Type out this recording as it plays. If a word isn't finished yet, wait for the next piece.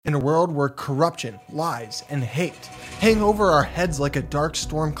In a world where corruption, lies, and hate hang over our heads like a dark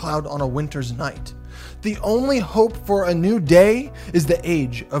storm cloud on a winter's night, the only hope for a new day is the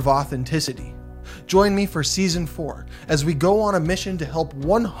age of authenticity. Join me for Season 4 as we go on a mission to help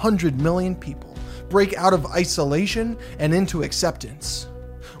 100 million people break out of isolation and into acceptance.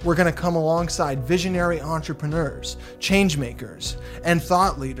 We're going to come alongside visionary entrepreneurs, change makers, and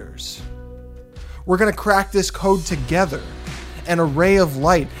thought leaders. We're going to crack this code together. An array of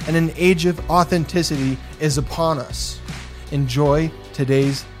light and an age of authenticity is upon us. Enjoy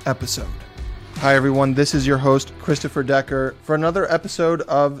today's episode. Hi, everyone. This is your host, Christopher Decker, for another episode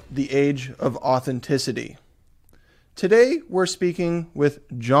of The Age of Authenticity. Today, we're speaking with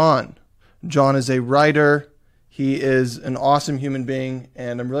John. John is a writer. He is an awesome human being,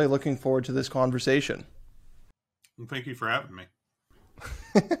 and I'm really looking forward to this conversation. Well, thank you for having me.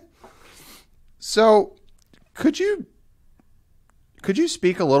 So, could you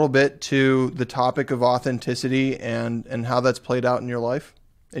speak a little bit to the topic of authenticity and how that's played out in your life,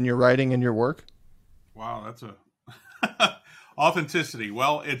 in your writing and your work? Wow, that's a authenticity.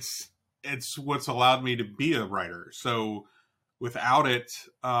 Well, it's what's allowed me to be a writer. So without it,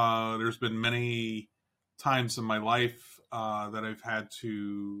 there's been many times in my life that I've had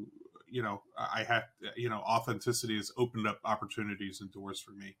to, authenticity has opened up opportunities and doors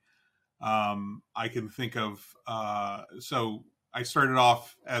for me. I can think of, so I started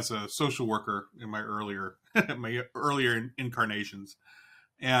off as a social worker in my earlier incarnations,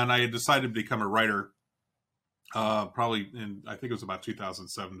 and I had decided to become a writer, probably I think it was about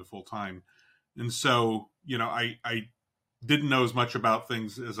 2007 to full time. And so, I didn't know as much about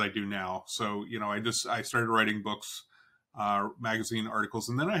things as I do now. So, I started writing books, magazine articles,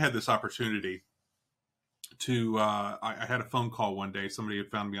 and then I had this opportunity to, I had a phone call one day. Somebody had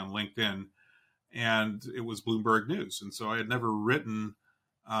found me on LinkedIn, and it was Bloomberg News. And so I had never written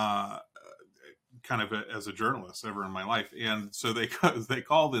as a journalist ever in my life. And so they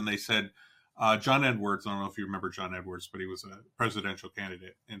called and they said, John Edwards, I don't know if you remember John Edwards, but he was a presidential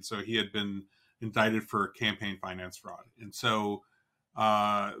candidate. And so he had been indicted for campaign finance fraud. And so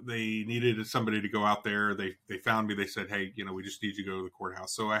they needed somebody to go out there. They found me. They said, hey, we just need you to go to the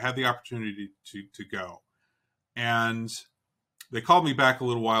courthouse. So I had the opportunity to go. And they called me back a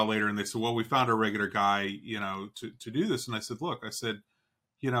little while later and they said, well, we found a regular guy, to do this. And I said, look, I'm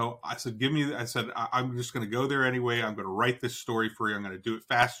just going to go there anyway. I'm going to write this story for you. I'm going to do it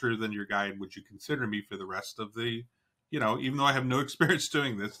faster than your guy. Would you consider me for the rest of the, even though I have no experience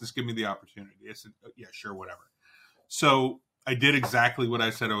doing this, just give me the opportunity. I said, yeah, sure, whatever. So I did exactly what I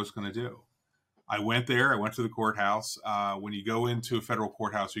said I was going to do. I went there. I went to the courthouse. When you go into a federal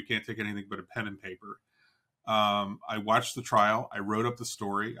courthouse, you can't take anything but a pen and paper. I watched the trial. I wrote up the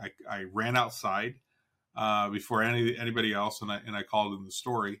story. I ran outside before anybody else, and I called in the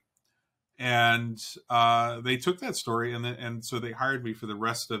story. And they took that story, and so they hired me for the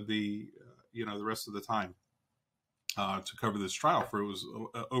rest of the time to cover this trial for it was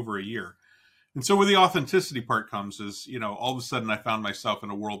over a year. And so where the authenticity part comes is, all of a sudden I found myself in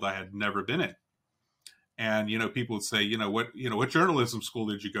a world I had never been in. And, people would say, what journalism school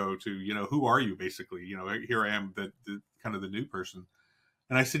did you go to? Who are you basically? Here I am, the kind of the new person.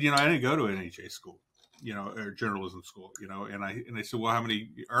 And I said, I didn't go to an NEJ school, or journalism school, and they said, well, how many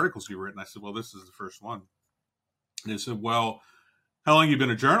articles have you written? I said, well, this is the first one. And they said, well, how long have you been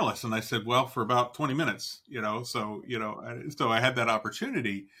a journalist? And I said, well, for about 20 minutes, so I had that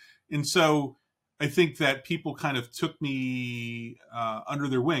opportunity. And so I think that people kind of took me under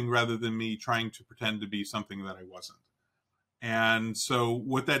their wing rather than me trying to pretend to be something that I wasn't. And so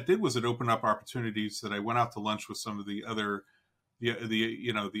what that did was it opened up opportunities that I went out to lunch with some of the other,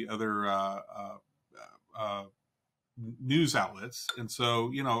 news outlets. And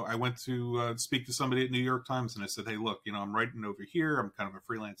so, I went to speak to somebody at New York Times and I said, hey, look, I'm writing over here. I'm kind of a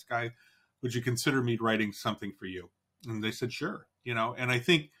freelance guy. Would you consider me writing something for you? And they said, sure. And I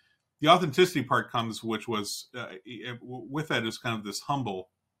think the authenticity part comes, which was with that is kind of this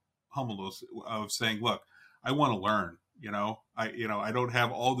humbleness of saying, look, I want to learn, I don't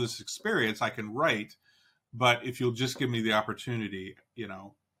have all this experience. I can write, but if you'll just give me the opportunity,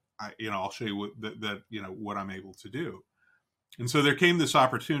 I'll show you what I'm able to do. And so there came this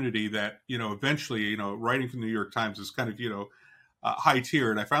opportunity that, eventually, writing for the New York Times is kind of, high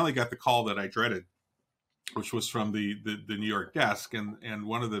tier. And I finally got the call that I dreaded, which was from the New York desk. And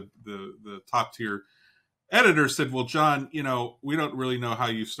one of the top tier editors said, well, John, we don't really know how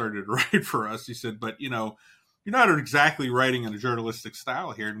you started to write for us. He said, but, you're not exactly writing in a journalistic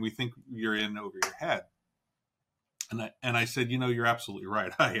style here. And we think you're in over your head. And I said, you're absolutely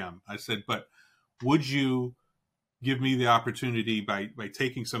right. I am. I said, but would you give me the opportunity by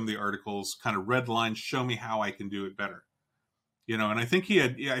taking some of the articles, kind of red lines, show me how I can do it better. And I think he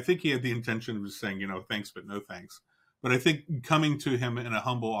had the intention of just saying, thanks, but no thanks. But I think coming to him in a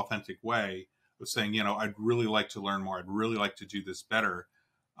humble, authentic way of saying, I'd really like to learn more. I'd really like to do this better.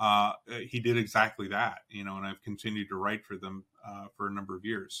 He did exactly that, and I've continued to write for them for a number of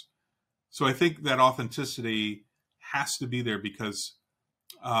years. So I think that authenticity has to be there because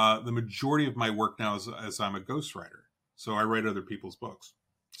the majority of my work now is I'm a ghostwriter. So I write other people's books.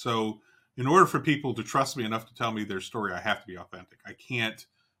 So in order for people to trust me enough to tell me their story, I have to be authentic. I can't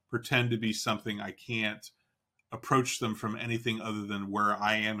pretend to be something. I can't approach them from anything other than where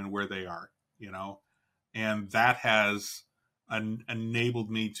I am and where they are, and that has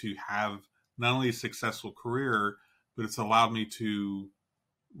enabled me to have not only a successful career, but it's allowed me to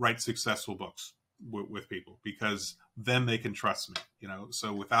write successful books with people because then they can trust me,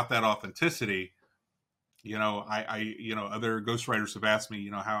 so without that authenticity, other ghostwriters have asked me,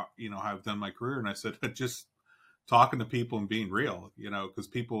 how I've done my career. And I said, just talking to people and being real, because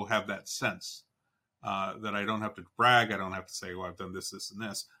people have that sense that I don't have to brag. I don't have to say, well, I've done this, this, and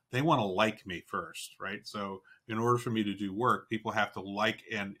this. They want to like me first, right? So in order for me to do work, people have to like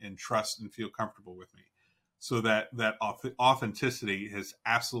and trust and feel comfortable with me. So that authenticity has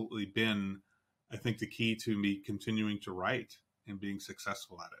absolutely been, I think, the key to me continuing to write and being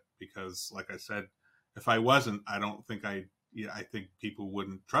successful at it. Because like I said, if I wasn't, I don't think I think people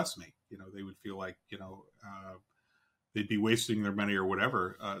wouldn't trust me. They would feel like, they'd be wasting their money or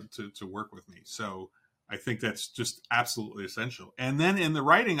whatever to work with me. So I think that's just absolutely essential. And then in the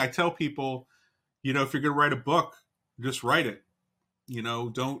writing, I tell people, if you're going to write a book, just write it.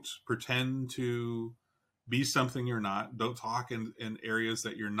 Don't pretend to be something you're not. Don't talk in areas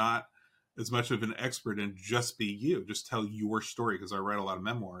that you're not as much of an expert in. Just be you. Just tell your story, because I write a lot of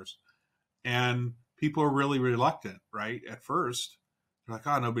memoirs. And people are really reluctant, right? At first, they're like,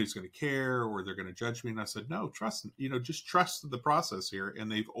 oh, nobody's going to care, or they're going to judge me. And I said, no, trust, just trust the process here.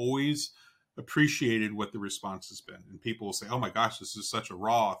 And they've always appreciated what the response has been. And people will say, oh my gosh, this is such a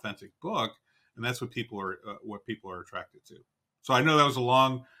raw, authentic book. And that's what people are attracted to. So I know that was a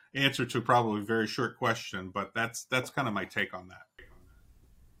long answer to probably a very short question, but that's kind of my take on that.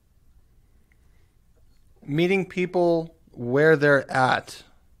 Meeting people where they're at,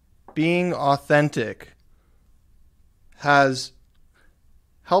 being authentic, has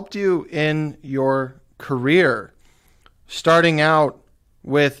helped you in your career, starting out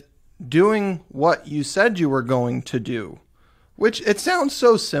with doing what you said you were going to do, which it sounds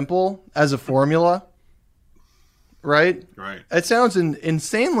so simple as a formula, right? Right. It sounds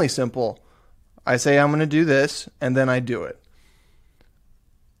insanely simple. I say I'm going to do this, and then I do it.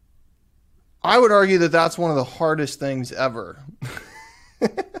 I would argue that that's one of the hardest things ever.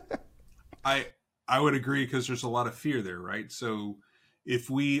 I would agree, because there's a lot of fear there, right? So if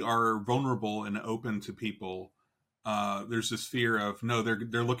we are vulnerable and open to people, there's this fear of, no,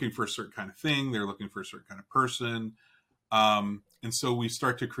 they're looking for a certain kind of thing. They're looking for a certain kind of person. And so we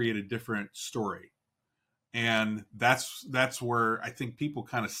start to create a different story. And that's where I think people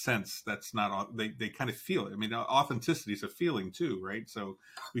kind of sense that's not, they kind of feel it. I mean, authenticity is a feeling too, right? So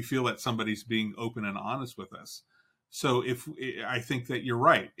we feel that somebody's being open and honest with us. So I think that you're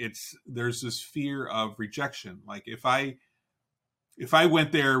right. There's this fear of rejection. Like if I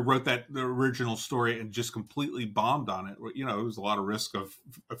went there, wrote the original story and just completely bombed on it, it was a lot of risk of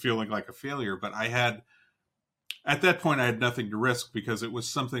feeling like a failure. But at that point, I had nothing to risk, because it was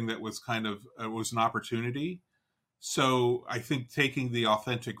something that was it was an opportunity. So I think taking the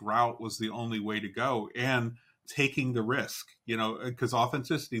authentic route was the only way to go, and taking the risk, because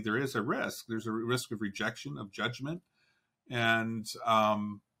authenticity, there is a risk. There's a risk of rejection, of judgment. And,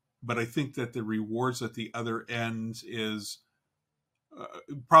 but I think that the rewards at the other end is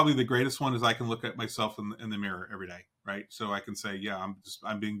probably the greatest one is I can look at myself in the mirror every day. Right. So I can say, yeah,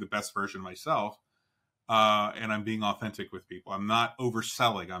 I'm being the best version of myself. And I'm being authentic with people. I'm not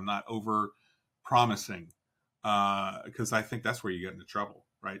overselling. I'm not over promising, because I think that's where you get into trouble,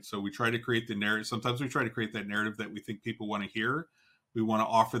 right? So we try to create the narrative. Sometimes we try to create that narrative that we think people want to hear. We want to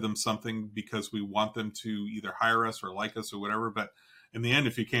offer them something because we want them to either hire us or like us or whatever. But in the end,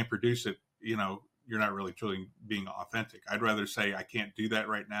 if you can't produce it, you're not really truly being authentic. I'd rather say I can't do that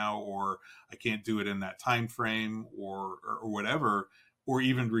right now, or I can't do it in that time frame, or whatever. Or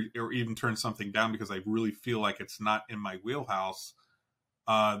even turn something down because I really feel like it's not in my wheelhouse,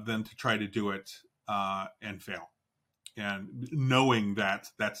 than to try to do it and fail, and knowing that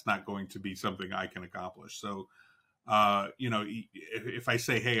that's not going to be something I can accomplish. So, if I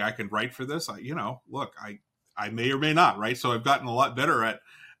say, hey, I can write for this, look, I may or may not, right? So I've gotten a lot better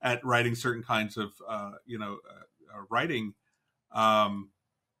at writing certain kinds of writing.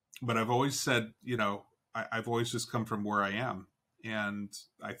 But I've always said, I've always just come from where I am. And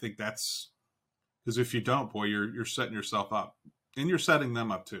I think that's because if you don't, boy, you're setting yourself up, and you're setting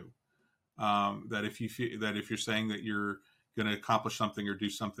them up too. That if you feel that if you're saying that you're going to accomplish something or do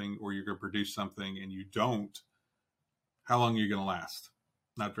something, or you're going to produce something and you don't, how long are you going to last?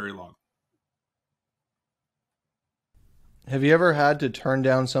 Not very long. Have you ever had to turn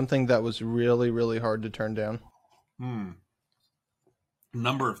down something that was really, really hard to turn down?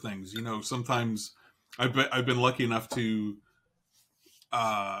 Number of things. Sometimes I've been lucky enough to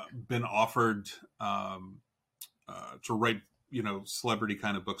been offered to write, celebrity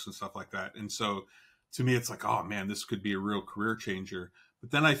kind of books and stuff like that. And so to me, it's like, oh man, this could be a real career changer.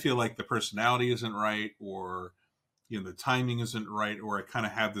 But then I feel like the personality isn't right, or, the timing isn't right, or I kind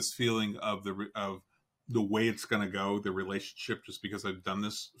of have this feeling of the way it's going to go, the relationship, just because I've done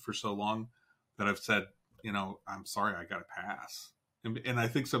this for so long, that I've said, I'm sorry, I got to pass. And I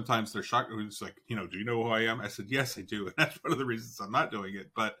think sometimes they're shocked. It's like, do you know who I am? I said, yes, I do. And that's one of the reasons I'm not doing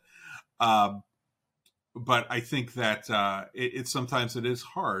it. But I think that it's sometimes it is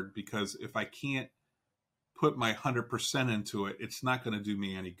hard, because if I can't put my 100% into it, it's not going to do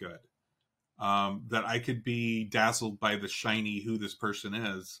me any good. That I could be dazzled by the shiny who this person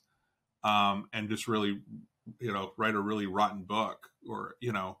is, and just really, write a really rotten book, or,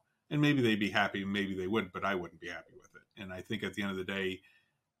 and maybe they'd be happy, maybe they wouldn't, but I wouldn't be happy with it. And I think at the end of the day,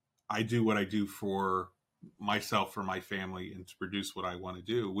 I do what I do for myself, for my family, and to produce what I want to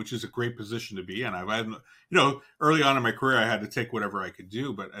do, which is a great position to be in. I've had, early on in my career, I had to take whatever I could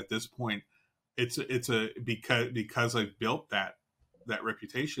do, but at this point, because I've built that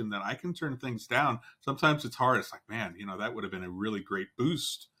reputation, that I can turn things down. Sometimes it's hard. It's like, man, that would have been a really great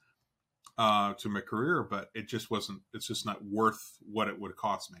boost to my career, but it just wasn't. It's just not worth what it would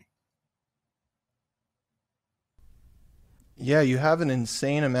cost me. Yeah, you have an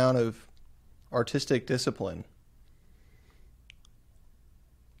insane amount of artistic discipline.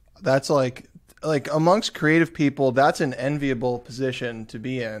 That's like amongst creative people, that's an enviable position to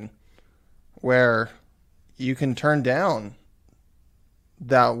be in, where you can turn down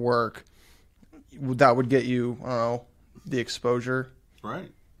that work that would get you, I don't know, the exposure.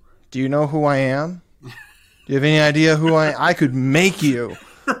 Right. Do you know who I am? Do you have any idea who I could make you?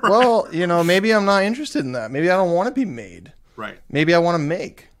 Right. Well, maybe I'm not interested in that. Maybe I don't want to be made. Right. Maybe I want to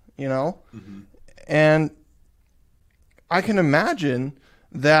make, Mm-hmm. And I can imagine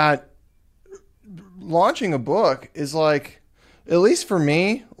that launching a book is like, at least for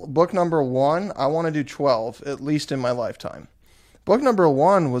me, book number 1, I want to do 12, at least in my lifetime. Book number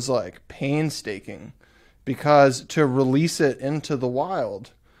 1 was like painstaking, because to release it into the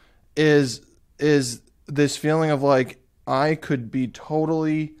wild is this feeling of like, I could be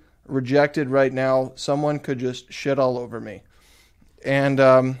totally rejected right now. Someone could just shit all over me. And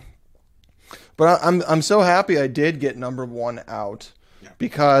but I'm so happy I did get number 1 out,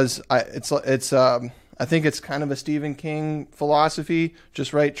 because I think it's kind of a Stephen King philosophy.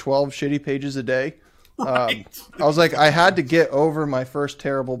 Just write 12 shitty pages a day. Right. I was like, I had to get over my first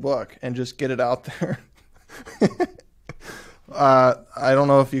terrible book and just get it out there. I don't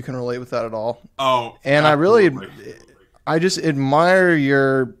know if you can relate with that at all. Oh, and absolutely. I just admire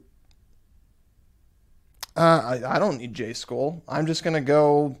your. I don't need J School. I'm just gonna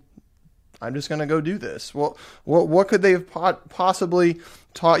go do this. Well, what could they have possibly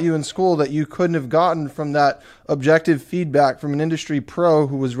taught you in school that you couldn't have gotten from that objective feedback from an industry pro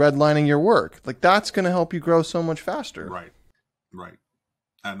who was redlining your work? Like, that's going to help you grow so much faster. Right.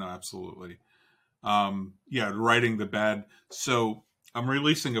 I know, absolutely. Writing the bad. So I'm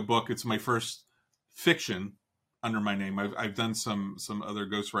releasing a book. It's my first fiction under my name. I've done some other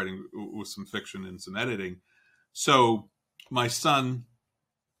ghostwriting with some fiction and some editing. So my son,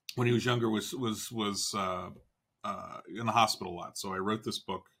 when he was younger, was in the hospital a lot. So I wrote this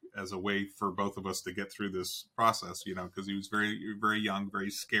book as a way for both of us to get through this process, because he was very, very young, very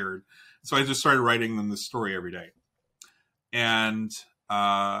scared. So I just started writing them this story every day. And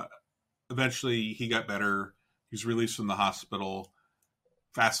eventually he got better. He was released from the hospital.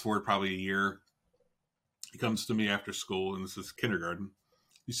 Fast forward probably a year. He comes to me after school, and this is kindergarten.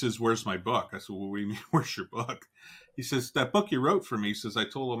 He says, "Where's my book?" I said, "Well, what do you mean, where's your book?" He says, "That book you wrote for me." He says, "I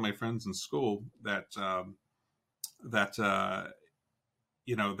told all my friends in school that there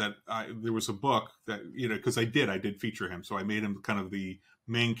was a book that, because I did feature him. So I made him kind of the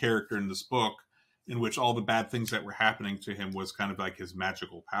main character in this book, in which all the bad things that were happening to him was kind of like his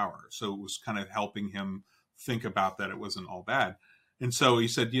magical power. So it was kind of helping him think about that it wasn't all bad." And so he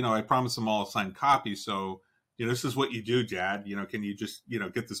said, "I promised them all a signed copy. So, this is what you do, Dad. Can you just,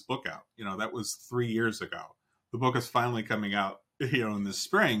 get this book out?" That was 3 years ago. the book is finally coming out, in the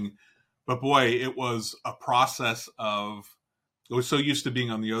spring. But boy, it was a process of, I was so used to being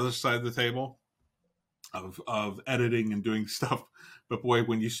on the other side of the table of editing and doing stuff. But boy,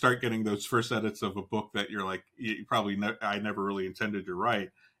 when you start getting those first edits of a book that you're like, I never really intended to write,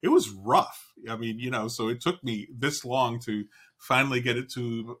 it was rough. I mean, so it took me this long to finally get it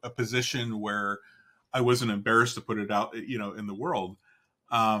to a position where I wasn't embarrassed to put it out, in the world.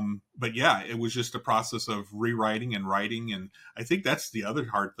 But yeah, it was just a process of rewriting and writing. And I think that's the other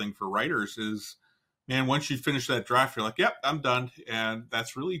hard thing for writers is, man, once you finish that draft, you're like, yep, I'm done. And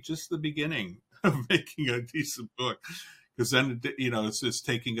that's really just the beginning of making a decent book. Because then, it's just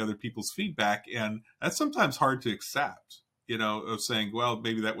taking other people's feedback. And that's sometimes hard to accept, of saying, well,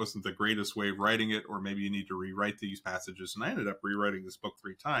 maybe that wasn't the greatest way of writing it, or maybe you need to rewrite these passages. And I ended up rewriting this book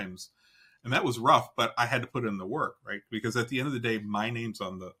 3 times. And that was rough, but I had to put in the work, right? Because at the end of the day, my name's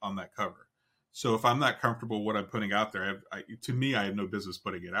on that cover. So if I'm not comfortable with what I'm putting out there, I have no business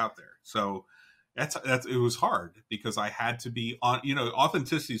putting it out there. So it was hard because I had to be on,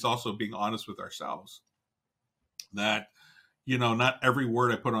 authenticity is also being honest with ourselves. That, not every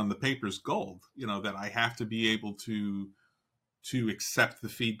word I put on the paper is gold, that I have to be able to accept the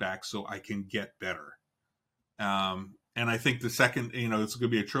feedback so I can get better. And I think the second, it's going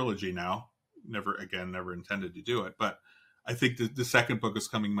to be a trilogy now. Never intended to do it, but I think the second book is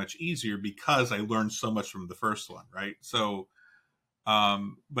coming much easier because I learned so much from the first one, right? So,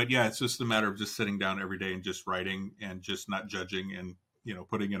 but yeah, it's just a matter of just sitting down every day and just writing and just not judging and,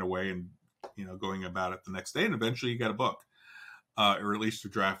 putting it away and, going about it the next day. And eventually you got a book, or at least a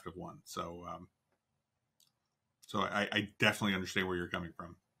draft of one. So, I definitely understand where you're coming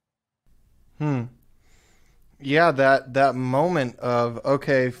from. Yeah, that moment of,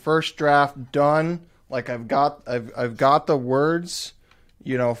 okay, first draft done, like I've got the words,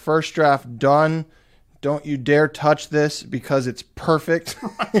 first draft done. Don't you dare touch this because it's perfect.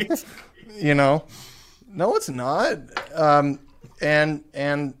 Right. No, it's not.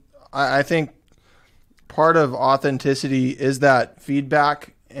 And I think part of authenticity is that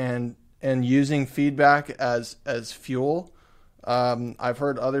feedback and using feedback as fuel. I've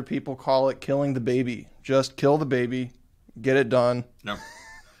heard other people call it killing the baby. Just kill the baby, get it done. No,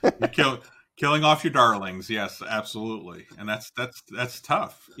 killing off your darlings. Yes, absolutely, and that's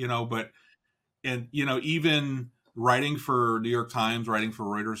tough, But even writing for New York Times, writing for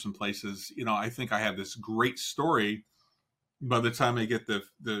Reuters and places, I think I have this great story. By the time I get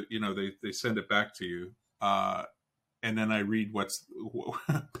they send it back to you, and then I read what's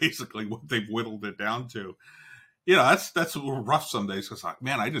basically what they've whittled it down to. That's rough some days because,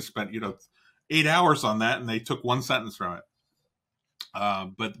 man, I just spent 8 hours on that, and they took one sentence from it.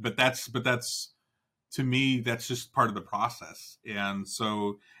 But that's to me, that's just part of the process. And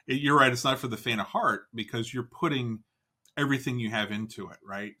so you're right; it's not for the faint of heart because you're putting everything you have into it,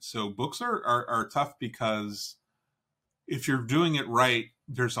 right? So books are tough because if you're doing it right,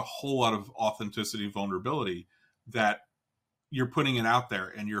 there's a whole lot of authenticity, vulnerability that you're putting it out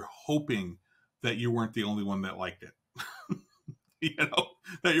there, and you're hoping that you weren't the only one that liked it.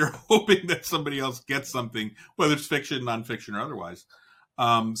 That you're hoping that somebody else gets something, whether it's fiction, nonfiction, or otherwise.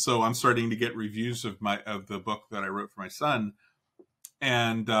 So I'm starting to get reviews of the book that I wrote for my son,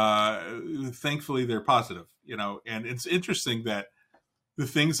 and thankfully they're positive. And it's interesting that the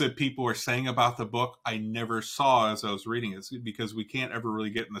things that people are saying about the book I never saw as I was reading it, because we can't ever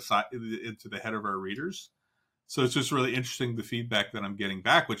really get into the head of our readers. So it's just really interesting the feedback that I'm getting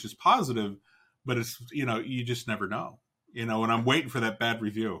back, which is positive, but it's you just never know. And I'm waiting for that bad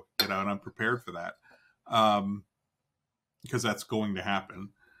review, and I'm prepared for that, because that's going to happen.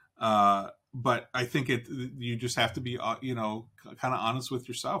 But I think you just have to be, kind of honest with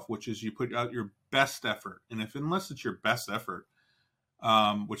yourself, which is you put out your best effort. And unless it's your best effort,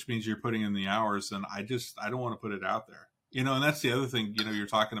 which means you're putting in the hours, then I don't want to put it out there, and that's the other thing, you're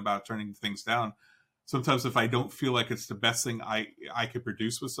talking about turning things down. Sometimes if I don't feel like it's the best thing I could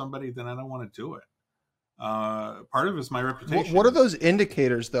produce with somebody, then I don't want to do it. Part of it is my reputation. What are those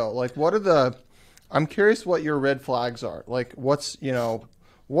indicators though? Like I'm curious what your red flags are. Like what's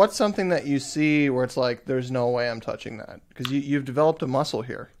something that you see where it's like, there's no way I'm touching that? Because you've developed a muscle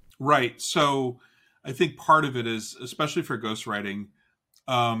here. Right. So I think part of it is, especially for ghostwriting,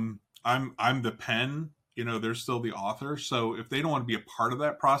 I'm the pen, they're still the author. So if they don't want to be a part of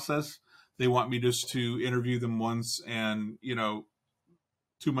that process, they want me just to interview them once and, 2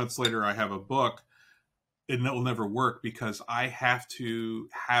 months later I have a book. And it will never work because I have to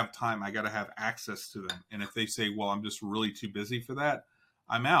have time. I got to have access to them. And if they say, well, I'm just really too busy for that,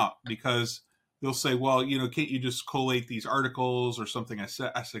 I'm out, because they'll say, well, can't you just collate these articles or something? I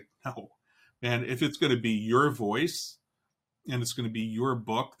said, no, And if it's going to be your voice and it's going to be your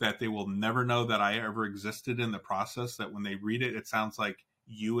book that they will never know that I ever existed in the process, that when they read it, it sounds like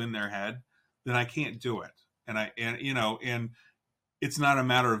you in their head, then I can't do it. And it's not a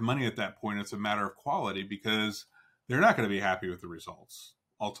matter of money at that point. It's a matter of quality, because they're not going to be happy with the results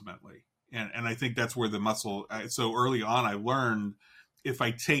ultimately. And I think that's where the muscle, so early on, I learned if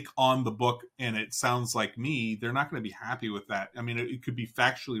I take on the book and it sounds like me, they're not going to be happy with that. I mean, it could be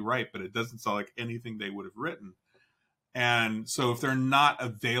factually right, but it doesn't sound like anything they would have written. And so if they're not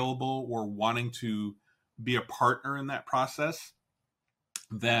available or wanting to be a partner in that process,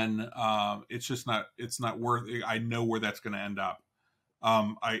 then it's not worth it. I know where that's going to end up.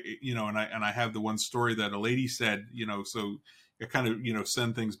 And I have the one story that a lady said, so I kind of,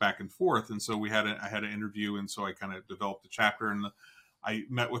 send things back and forth. And so I had an interview. And so I kind of developed a chapter, and I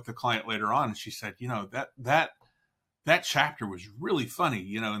met with the client later on, and she said, that chapter was really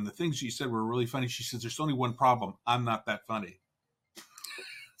funny, and the things you said were really funny. She says, there's only one problem. I'm not that funny.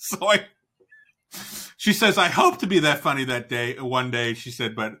 She says, I hope to be that funny one day, she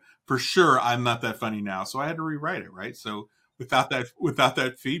said, but for sure, I'm not that funny now. So I had to rewrite it. Right. So without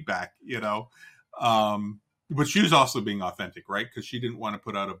that feedback, but she was also being authentic, right? Because she didn't want to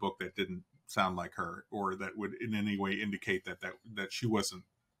put out a book that didn't sound like her, or that would in any way indicate that she wasn't,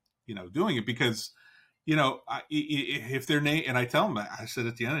 doing it. Because, if their name, and I tell them, I said,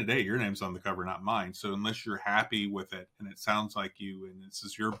 at the end of the day, your name's on the cover, not mine. So unless you're happy with it and it sounds like you, and this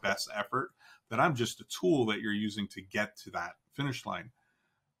is your best effort, that I'm just a tool that you're using to get to that finish line.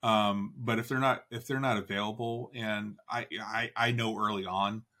 But if they're not available, and I know early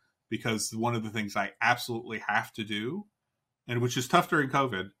on, because one of the things I absolutely have to do, and which is tough during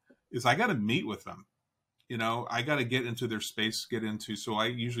COVID, is I got to meet with them. I got to get into their space, so I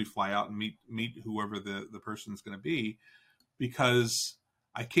usually fly out and meet whoever the person is going to be, because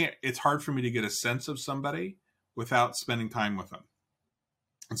it's hard for me to get a sense of somebody without spending time with them.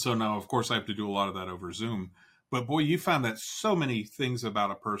 And so now, of course, I have to do a lot of that over Zoom. But boy, you found that so many things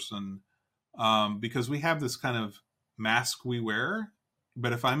about a person, because we have this kind of mask we wear.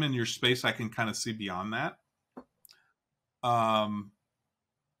 But if I'm in your space, I can kind of see beyond that.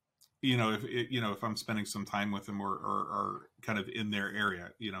 If I'm spending some time with them, or kind of in their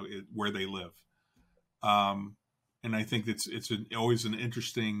area, where they live. And I think it's always an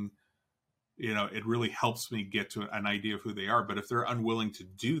interesting, it really helps me get to an idea of who they are. But if they're unwilling to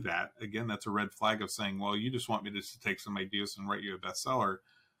do that, again, that's a red flag of saying, well, you just want me to take some ideas and write you a bestseller.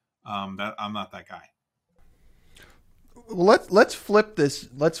 That I'm not that guy. Well, let's flip this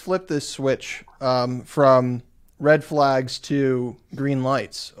switch from red flags to green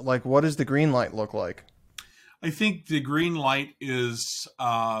lights. Like, what does the green light look like? I think the green light is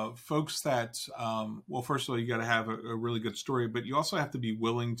folks that, first of all, you got to have a really good story, but you also have to be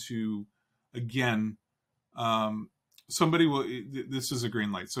willing to, again, somebody will, this is a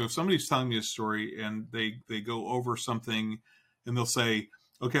green light. So if somebody's telling me a story and they go over something and they'll say,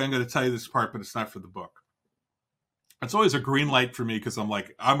 okay, I'm going to tell you this part, but it's not for the book. It's always a green light for me, because I'm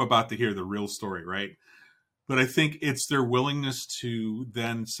like, I'm about to hear the real story, right? But I think it's their willingness to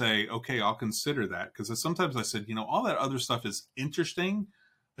then say, okay, I'll consider that. Because sometimes I said, all that other stuff is interesting.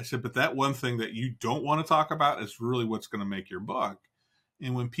 I said, but that one thing that you don't want to talk about is really what's going to make your book.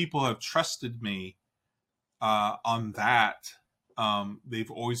 And when people have trusted me on that, they've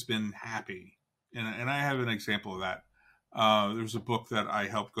always been happy. And I have an example of that. There was a book that I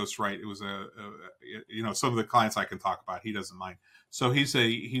helped ghostwrite. It was some of the clients I can talk about. He doesn't mind. So he's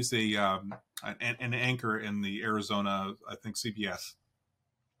an anchor in the Arizona, I think, CBS.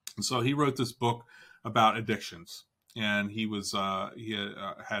 And so he wrote this book about addictions, and he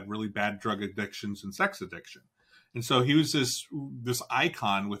had really bad drug addictions and sex addiction. And so he was this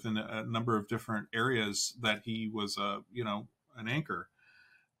icon within a number of different areas that he was an anchor.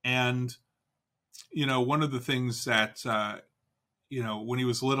 And one of the things that, when he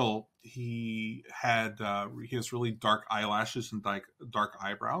was little, he has really dark eyelashes and dark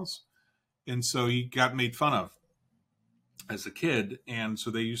eyebrows. And so he got made fun of as a kid. And so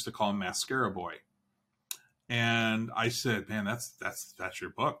they used to call him Mascara Boy. And I said, man, that's your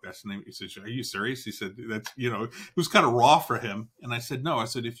book. That's the name. He said, are you serious? He said, that's, it was kind of raw for him. And I said, no,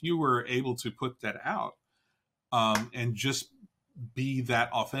 if you were able to put that out, and just be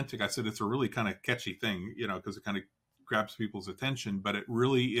that authentic. I said, it's a really kind of catchy thing, because it kind of grabs people's attention, but it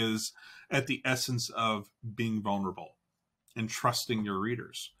really is at the essence of being vulnerable and trusting your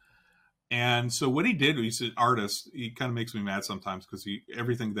readers. And so what he did, he's an artist. He kind of makes me mad sometimes, because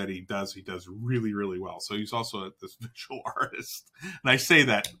everything that he does really, really well. So he's also this visual artist. And I say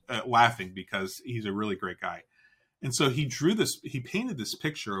that laughing, because he's a really great guy. And so he painted this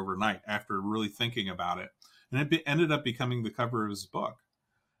picture overnight after really thinking about it. And it ended up becoming the cover of his book.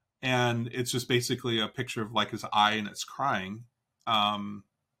 And it's just basically a picture of like his eye and it's crying. And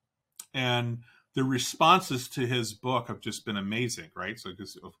the responses to his book have just been amazing, right? So,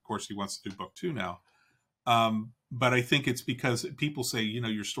 because of course he wants to do book 2 now. But I think it's because people say,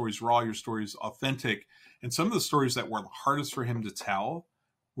 your story's raw, your story's authentic. And some of the stories that were the hardest for him to tell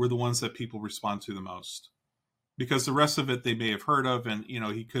were the ones that people respond to the most. Because the rest of it they may have heard of, and,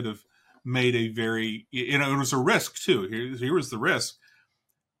 he could have made a very, it was a risk too. Here was the risk.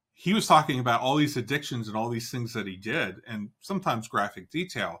 He was talking about all these addictions and all these things that he did, and sometimes graphic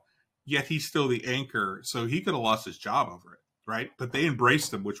detail, yet he's still the anchor. So he could have lost his job over it, right? But they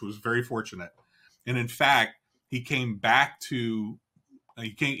embraced him, which was very fortunate. And in fact, he came back to,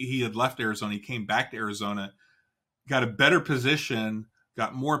 he had left Arizona. He came back to Arizona, got a better position,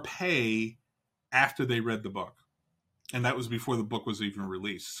 got more pay after they read the book. And that was before the book was even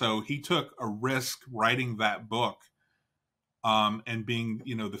released. So he took a risk writing that book, and being,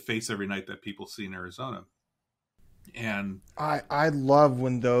 the face every night that people see in Arizona. And I love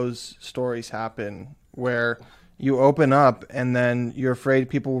when those stories happen where you open up and then you're afraid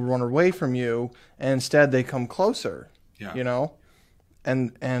people will run away from you, and instead they come closer. Yeah.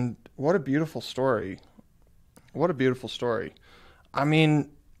 And what a beautiful story. What a beautiful story. I mean,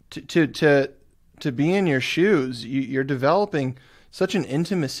 to be in your shoes, you're developing such an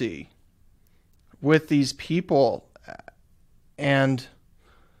intimacy with these people. And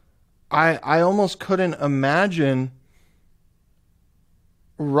I almost couldn't imagine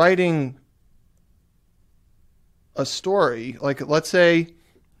writing a story. Like, let's say,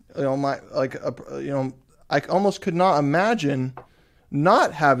 I almost could not imagine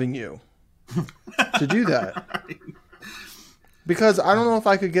not having you to do that. Because I don't know if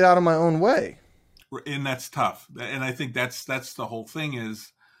I could get out of my own way. And that's tough. And I think that's the whole thing,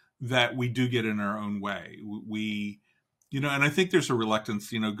 is that we do get in our own way. We and I think there's a reluctance,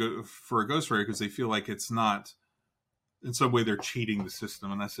 for a ghostwriter, because they feel like it's not, in some way they're cheating the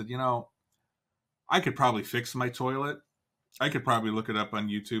system. And I said, I could probably fix my toilet. I could probably look it up on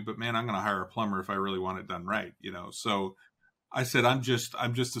YouTube, but man, I'm going to hire a plumber if I really want it done right. So I said, I'm just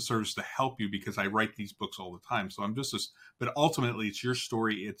a service to help you, because I write these books all the time. So but ultimately it's your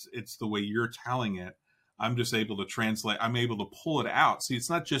story. It's the way you're telling it. I'm just able to translate. I'm able to pull it out. See, it's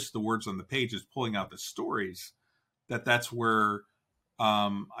not just the words on the page, it's pulling out the stories. That's where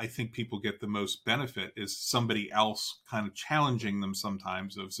I think people get the most benefit, is somebody else kind of challenging them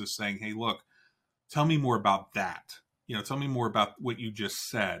sometimes, of just saying, hey, look, tell me more about that. Tell me more about what you just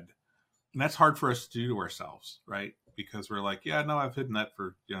said. And that's hard for us to do to ourselves, right? Because we're like, yeah, no, I've hidden that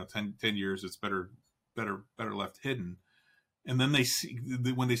for 10 years. It's better left hidden. And then they see,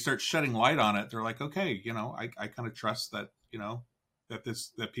 when they start shedding light on it, they're like, okay, I kind of trust that,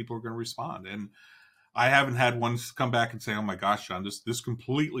 that people are going to respond. And I haven't had one come back and say, oh my gosh, John, this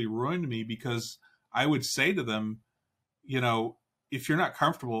completely ruined me, because I would say to them, if you're not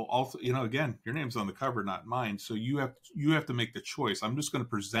comfortable, also, again, your name's on the cover, not mine. So you have to make the choice. I'm just going to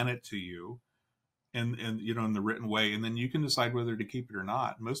present it to you and in the written way, and then you can decide whether to keep it or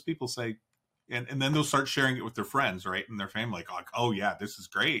not. Most people say, and then they'll start sharing it with their friends, right? And their family, like, oh yeah, this is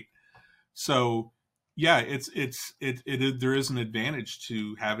great. So yeah, there is an advantage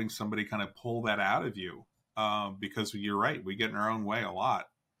to having somebody kind of pull that out of you, because you're right, we get in our own way a lot.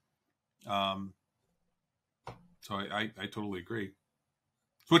 So I totally agree.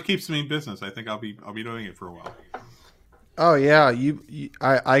 It's what keeps me in business. I think I'll be doing it for a while. Oh yeah,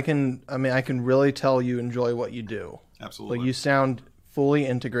 I can really tell you enjoy what you do. Absolutely. Like, you sound fully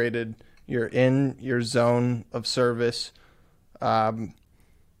integrated. You're in your zone of service. What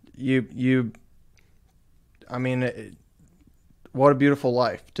a beautiful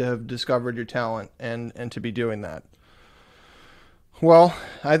life to have discovered your talent and to be doing that. Well,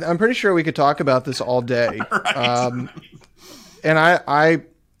 I'm pretty sure we could talk about this all day. Right. And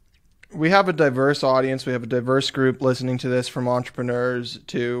we have a diverse audience. We have a diverse group listening to this, from entrepreneurs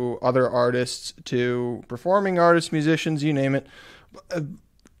to other artists to performing artists, musicians, you name it.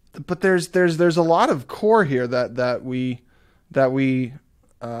 But there's a lot of core here that we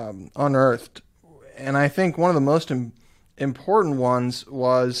unearthed, and I think one of the most important ones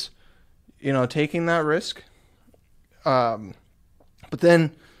was, taking that risk, but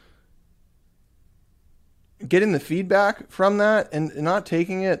then getting the feedback from that, and not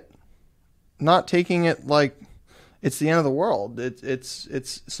taking it like it's the end of the world.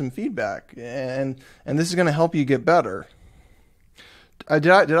 It's some feedback, and this is going to help you get better.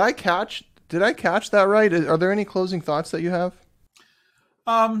 Did I catch that right? Are there any closing thoughts that you have?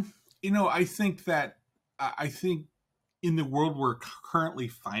 I think in the world we're currently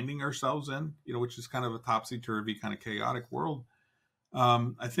finding ourselves in, which is kind of a topsy-turvy, kind of chaotic world,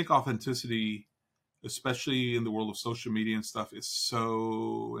 I think authenticity, especially in the world of social media and stuff, is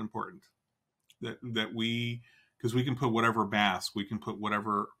so important that because we can put whatever mask, we can put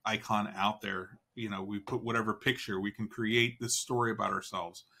whatever icon out there, we put whatever picture, we can create this story about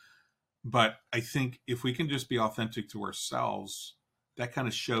ourselves. But I think if we can just be authentic to ourselves, that kind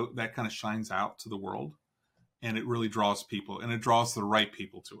of shines out to the world, and it really draws people, and it draws the right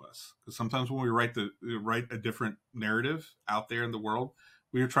people to us. Because sometimes when we write a different narrative out there in the world,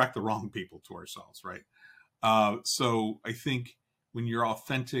 we attract the wrong people to ourselves, right? So I think when you're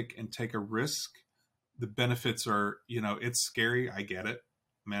authentic and take a risk, the benefits are, it's scary. I get it,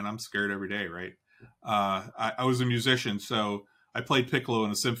 man. I'm scared every day, right? I was a musician, so I played piccolo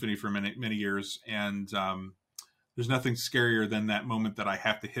in a symphony for many years, and there's nothing scarier than that moment that I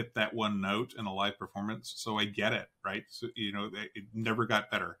have to hit that one note in a live performance. So I get it, right? So, it never got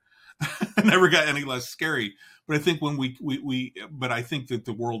better. It never got any less scary. But I think when but I think that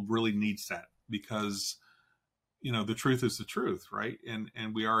the world really needs that, because, the truth is the truth, right? And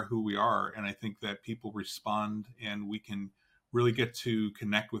we are who we are. And I think that people respond, and we can really get to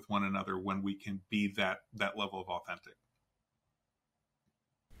connect with one another when we can be that level of authentic.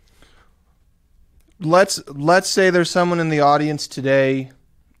 Let's say there's someone in the audience today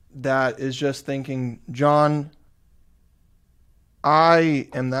that is just thinking, John, I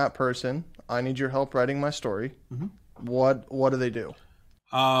am that person. I need your help writing my story. Mm-hmm. What do they do?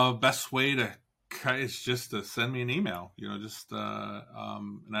 Best way is just to send me an email. And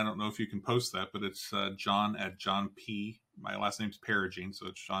I don't know if you can post that, but it's John at John P. My last name's Perugine, so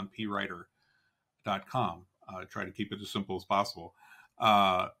it's johnpwriter.com. I try to keep it as simple as possible.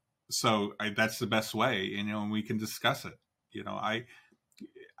 So that's the best way, and we can discuss it.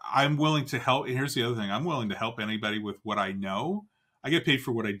 I'm willing to help. And here's the other thing. I'm willing to help anybody with what I know. I get paid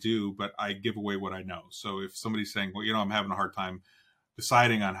for what I do, but I give away what I know. So if somebody's saying, well, I'm having a hard time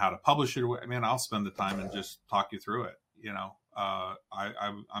deciding on how to publish it, I'll spend the time and just talk you through it.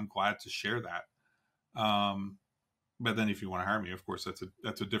 I'm glad to share that. But then if you want to hire me, of course,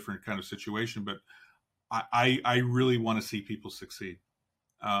 that's a different kind of situation. But I really want to see people succeed.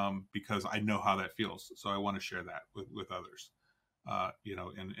 Because I know how that feels. So I want to share that with others,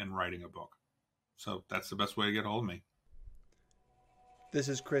 in writing a book. So that's the best way to get a hold of me. This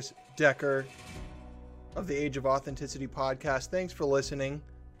is Chris Decker of the Age of Authenticity podcast. Thanks for listening.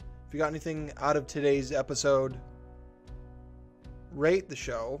 If you got anything out of today's episode, rate the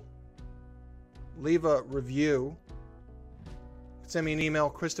show, leave a review, send me an email,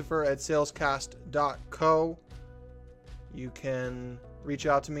 christopher@salescast.co. You can reach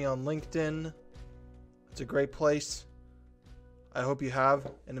out to me on LinkedIn. It's a great place. I hope you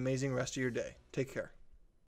have an amazing rest of your day. Take care.